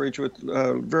maximum leverage with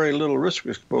very little risk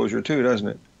exposure too, doesn't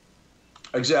it?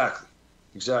 Exactly.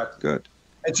 Good.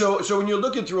 And so when you're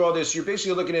looking through all this, you're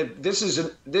basically looking at this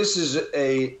is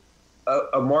a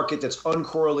market that's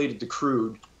uncorrelated to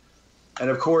crude, and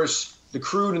of course the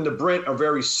crude and the Brent are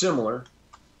very similar,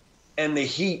 and the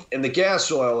heat and the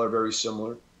gas oil are very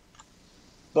similar.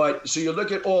 But so you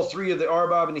look at all three of the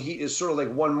RBOB and the heat is sort of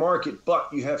like one market, but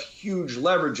you have huge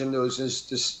leverage in those.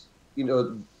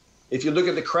 If you look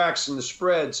at the cracks and the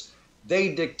spreads,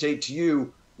 they dictate to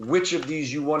you which of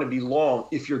these you want to be long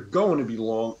if you're going to be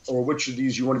long, or which of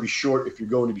these you want to be short if you're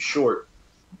going to be short.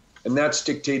 And that's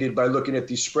dictated by looking at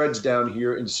these spreads down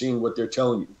here and seeing what they're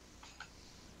telling you.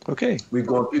 Okay. We've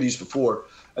gone through these before.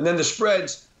 And then the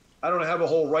spreads, I don't have a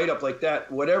whole write-up like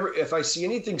that. Whatever, if I see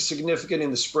anything significant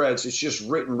in the spreads, it's just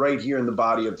written right here in the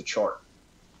body of the chart.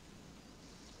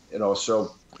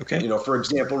 So, okay. For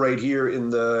example, right here in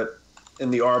the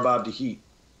RBOB to heat,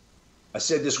 I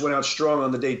said this went out strong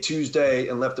on the day Tuesday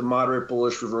and left a moderate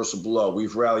bullish reversal below.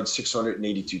 We've rallied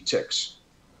 682 ticks.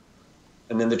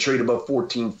 And then the trade above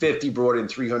 1450 brought in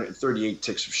 338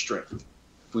 ticks of strength.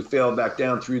 If we fail back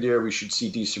down through there, we should see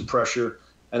decent pressure.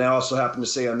 And I also happened to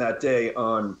say on that day,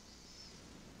 on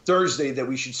Thursday, that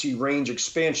we should see range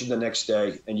expansion the next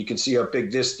day. And you can see how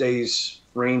big this day's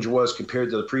range was compared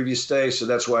to the previous day. So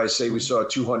that's why I say we saw a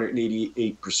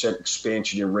 288%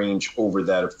 expansion in range over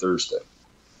that of Thursday.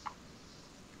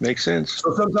 Makes sense.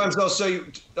 So sometimes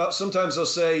they'll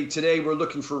say today we're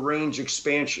looking for range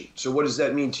expansion. So what does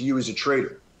that mean to you as a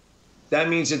trader? That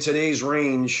means that today's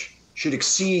range should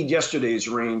exceed yesterday's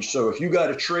range. So if you got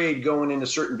a trade going in a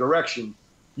certain direction,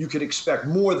 you could expect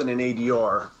more than an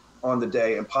ADR on the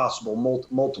day and possible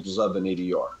multiples of an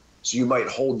ADR. So you might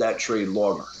hold that trade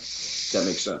longer. That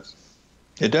makes sense.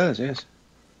 It does, yes.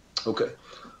 Okay.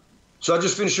 So I'll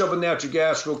just finish up with natural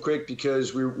gas real quick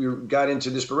because we got into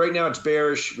this. But right now it's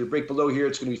bearish. If we break below here,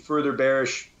 it's going to be further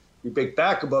bearish. We break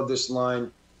back above this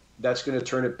line, that's going to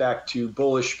turn it back to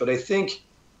bullish. But I think,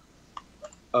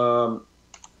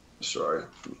 sorry,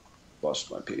 lost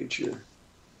my page here.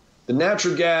 The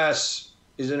natural gas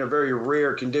is in a very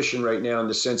rare condition right now in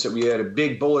the sense that we had a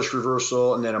big bullish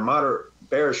reversal and then a moderate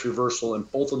bearish reversal, and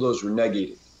both of those were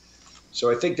negated. So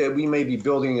I think that we may be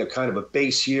building a kind of a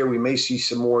base here. We may see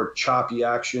some more choppy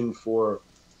action for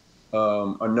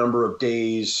a number of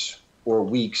days or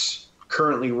weeks.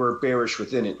 Currently, we're bearish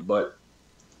within it, but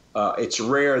it's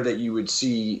rare that you would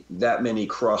see that many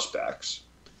crossbacks.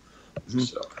 Mm-hmm.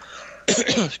 So,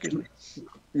 excuse me.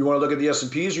 You want to look at the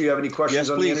S&Ps, or you have any questions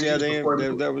on please. the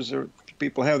energies? That was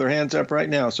people have their hands up right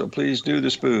now, so please do the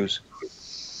SPOOs.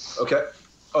 Okay.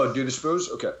 Oh, do the SPOOs?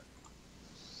 Okay.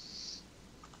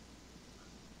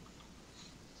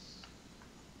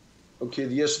 Okay,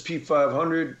 the S&P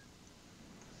 500.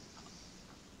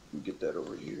 Let me get that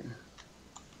over here.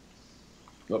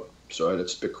 Oh, sorry,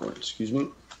 that's Bitcoin. Excuse me.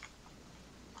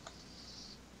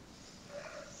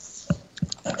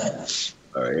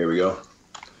 All right, here we go.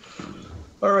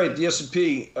 All right, the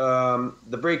S&P,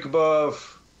 the break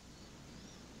above.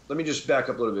 Let me just back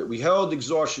up a little bit. We held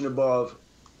exhaustion above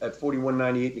at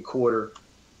 41.98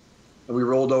 and we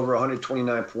rolled over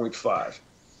 129.5.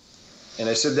 And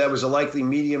I said that was a likely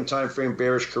medium time frame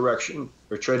bearish correction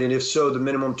or trade, and if so, the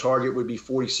minimum target would be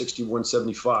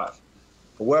 40.6175.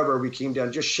 However, we came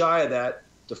down just shy of that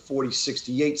to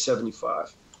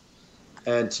 40.6875.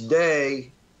 And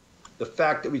today, the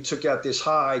fact that we took out this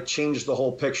high changed the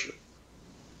whole picture.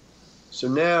 So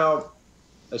now,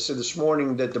 I said this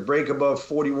morning that the break above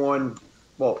 41,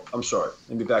 well, I'm sorry,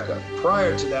 let me back up.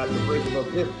 Prior to that, the break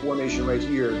above this formation right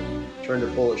here turned to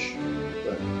bullish.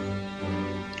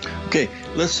 Okay,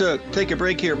 let's take a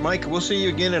break here. Mike, we'll see you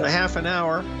again in a half an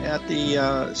hour at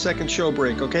the second show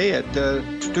break, okay, at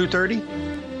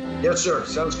 2:30? Yes, sir.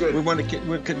 Sounds good. We want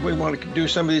to do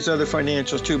some of these other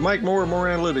financials, too. Mike Moore, More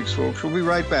Analytics, folks. We'll be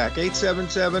right back.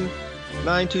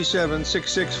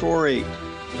 877-927-6648.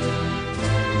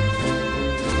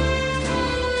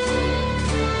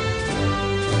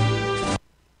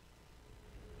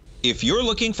 If you're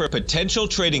looking for potential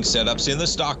trading setups in the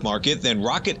stock market, then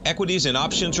Rocket Equities and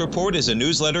Options Report is a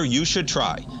newsletter you should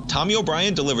try. Tommy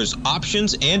O'Brien delivers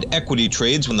options and equity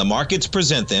trades when the markets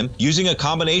present them, using a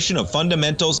combination of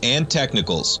fundamentals and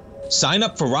technicals. Sign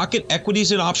up for Rocket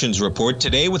Equities and Options Report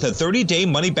today with a 30-day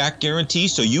money-back guarantee,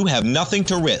 so you have nothing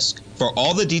to risk. For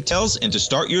all the details and to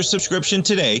start your subscription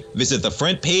today, visit the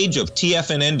front page of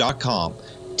TFNN.com.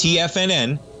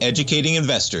 TFNN, educating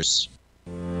investors.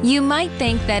 You might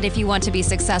think that if you want to be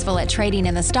successful at trading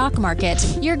in the stock market,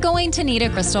 you're going to need a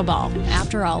crystal ball.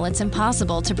 After all, it's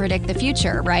impossible to predict the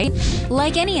future, right?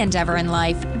 Like any endeavor in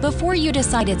life, before you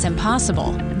decide it's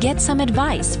impossible, get some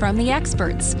advice from the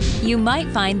experts. You might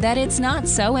find that it's not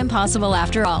so impossible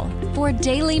after all. For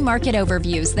daily market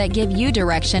overviews that give you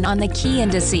direction on the key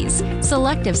indices,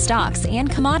 selective stocks,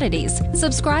 and commodities,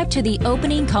 subscribe to the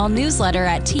Opening Call newsletter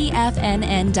at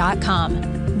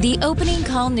TFNN.com. The Opening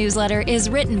Call newsletter is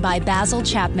written by Basil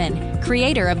Chapman,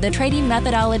 creator of the trading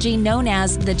methodology known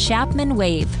as the Chapman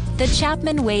Wave. The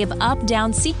Chapman Wave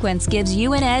up-down sequence gives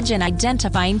you an edge in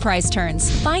identifying price turns,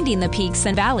 finding the peaks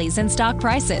and valleys in stock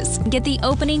prices. Get the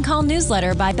Opening Call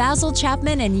newsletter by Basil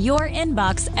Chapman in your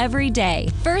inbox every day.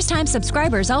 First-time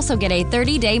subscribers also get a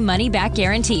 30-day money-back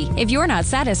guarantee. If you're not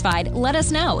satisfied, let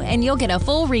us know, and you'll get a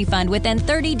full refund within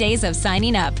 30 days of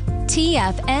signing up.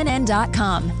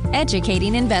 TFNN.com,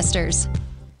 educating investors.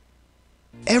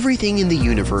 Everything in the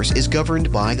universe is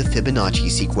governed by the Fibonacci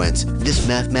sequence. This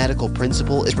mathematical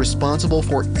principle is responsible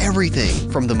for everything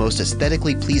from the most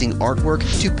aesthetically pleasing artwork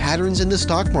to patterns in the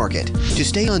stock market. To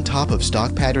stay on top of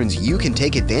stock patterns you can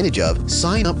take advantage of,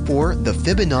 sign up for the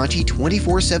Fibonacci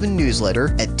 24/7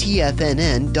 newsletter at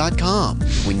TFNN.com.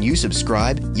 When you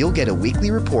subscribe, you'll get a weekly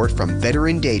report from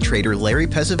veteran day trader Larry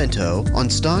Pesavento on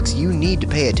stocks you need to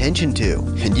pay attention to.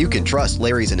 And you can trust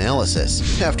Larry's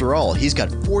analysis. After all, he's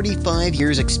got 45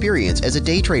 years experience as a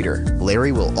day trader.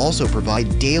 Larry will also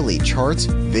provide daily charts,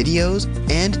 videos,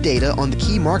 and data on the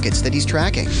key markets that he's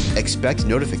tracking. Expect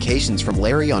notifications from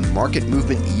Larry on market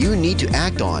movement you need to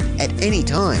act on at any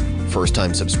time.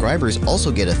 First-time subscribers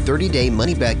also get a 30-day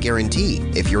money-back guarantee.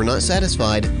 If you're not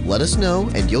satisfied, let us know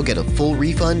and you'll get a full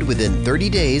refund within 30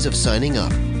 days of signing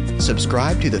up.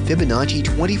 Subscribe to the Fibonacci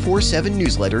 24/7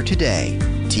 newsletter today.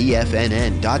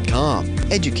 TFNN.com,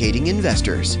 educating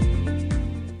investors.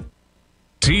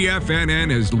 TFNN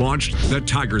has launched the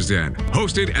Tiger's Den,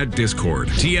 hosted at Discord.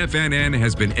 TFNN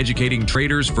has been educating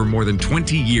traders for more than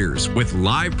 20 years with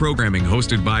live programming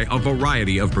hosted by a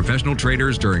variety of professional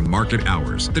traders during market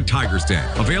hours. The Tiger's Den,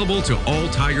 available to all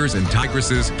tigers and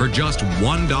tigresses for just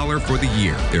 $1 for the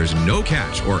year. There's no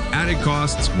catch or added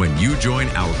costs when you join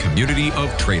our community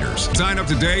of traders. Sign up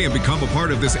today and become a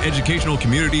part of this educational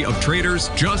community of traders.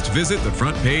 Just visit the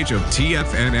front page of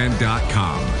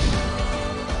TFNN.com.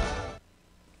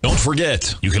 Don't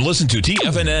forget, you can listen to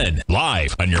TFNN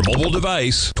live on your mobile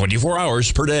device 24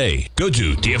 hours per day. Go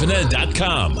to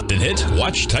TFNN.com, then hit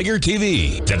Watch Tiger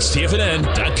TV. That's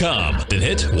TFNN.com, then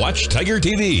hit Watch Tiger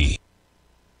TV.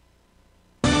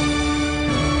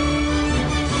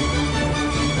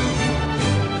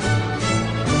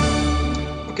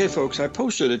 Okay, folks, I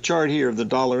posted a chart here of the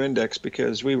dollar index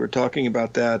because we were talking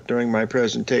about that during my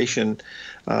presentation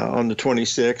on the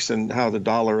 26th and how the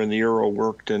dollar and the euro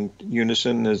worked in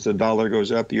unison. As the dollar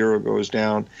goes up, the euro goes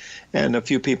down. And a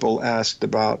few people asked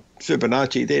about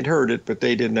Fibonacci. They'd heard it, but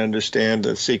they didn't understand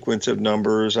the sequence of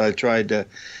numbers. I tried to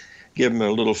give them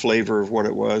a little flavor of what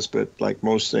it was, but like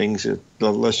most things,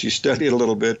 unless you study it a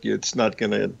little bit, it's not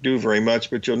going to do very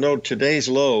much. But you'll note today's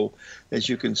low, as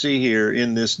you can see here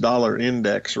in this dollar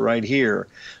index right here.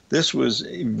 This was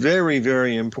very,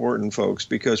 very important, folks,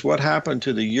 because what happened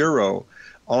to the euro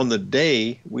on the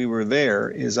day we were there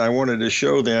is I wanted to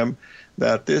show them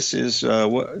that this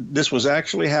was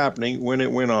actually happening when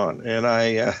it went on, and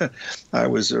I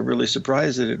was really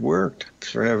surprised that it worked.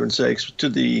 For heaven's sakes, to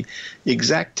the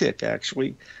exact tick,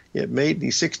 actually, it made the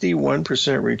 61%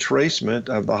 retracement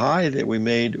of the high that we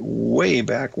made way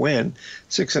back when,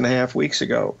 6.5 weeks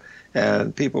ago.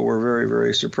 And people were very,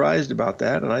 very surprised about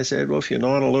that. And I said, well, if you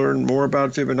want to learn more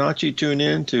about Fibonacci, tune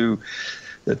in to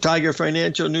the Tiger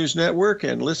Financial News Network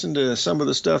and listen to some of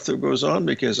the stuff that goes on,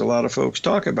 because a lot of folks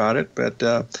talk about it. But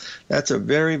that's a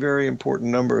very, very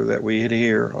important number that we hit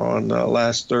here on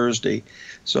last Wednesday.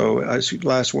 So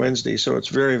it's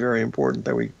very, very important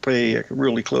that we pay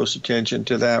really close attention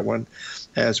to that one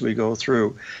as we go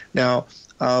through. Now,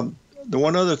 the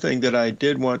one other thing that I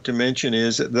did want to mention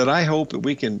is that I hope that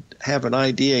we can have an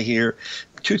idea here.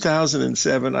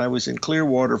 2007, I was in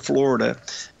Clearwater, Florida,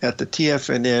 at the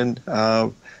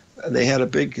TFNN. They had a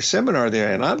big seminar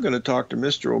there, and I'm going to talk to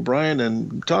Mr. O'Brien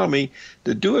and Tommy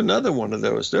to do another one of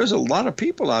those. There's a lot of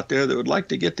people out there that would like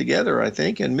to get together, I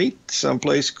think, and meet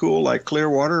someplace cool like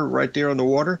Clearwater right there on the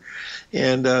water,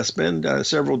 and spend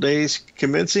several days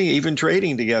commencing, even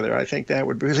trading together. I think that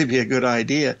would really be a good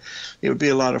idea. It would be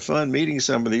a lot of fun meeting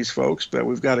some of these folks, but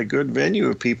we've got a good venue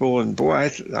of people, and boy,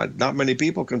 not many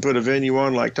people can put a venue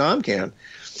on like Tom can.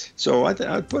 So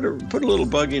I'd put a little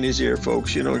bug in his ear,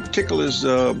 folks, tickle his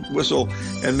whistle,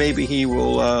 and maybe he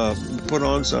will put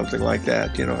on something like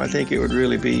that. I think it would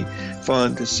really be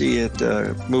fun to see it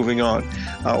moving on.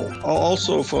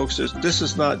 Also, folks, this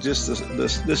is not just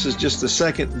this is just the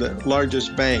second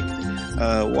largest bank.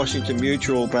 Washington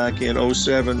Mutual back in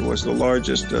 2007 was the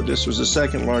largest. This was the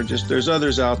second largest. There's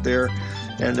others out there.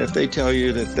 And if they tell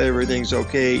you that everything's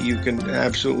okay, you can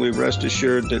absolutely rest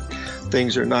assured that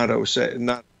things are not.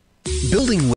 Building